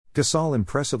Ghazal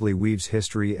impressively weaves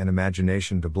history and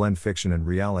imagination to blend fiction and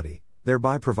reality,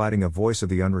 thereby providing a voice of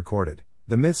the unrecorded,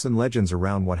 the myths and legends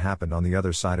around what happened on the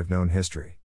other side of known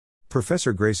history.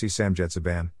 Professor Gracie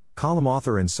Samjet-Sabam, column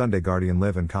author and Sunday Guardian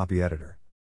Live and copy editor.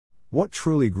 What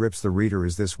truly grips the reader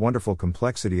is this wonderful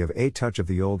complexity of A Touch of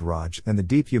the Old Raj and the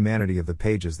deep humanity of the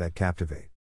pages that captivate.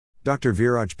 Dr.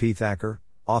 Viraj P. Thakur,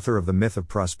 author of The Myth of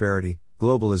Prosperity,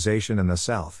 Globalization and the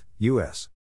South, U.S.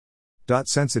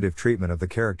 Sensitive treatment of the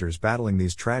characters battling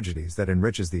these tragedies that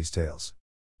enriches these tales.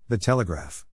 The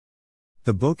Telegraph.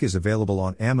 The book is available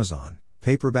on Amazon,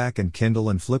 paperback and Kindle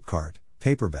and Flipkart,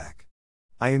 paperback.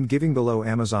 I am giving below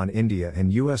Amazon India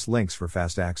and US links for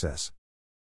fast access.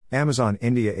 Amazon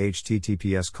India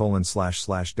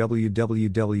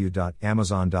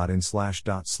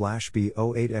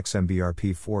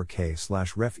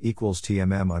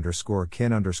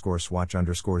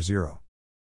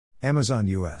Amazon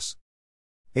US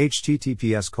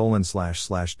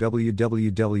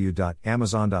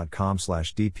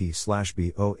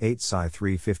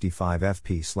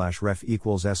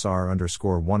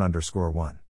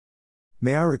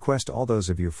May I request all those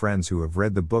of you friends who have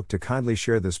read the book to kindly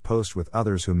share this post with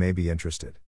others who may be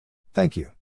interested. Thank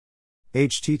you.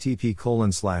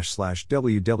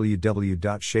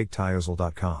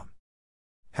 http://www.sheikhtayozel.com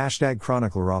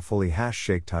 #ChronicleRaw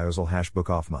Sheikh Tayozel #Book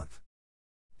Off Month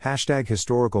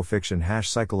 #Historical fiction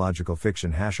 #psychological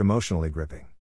fiction #emotionally gripping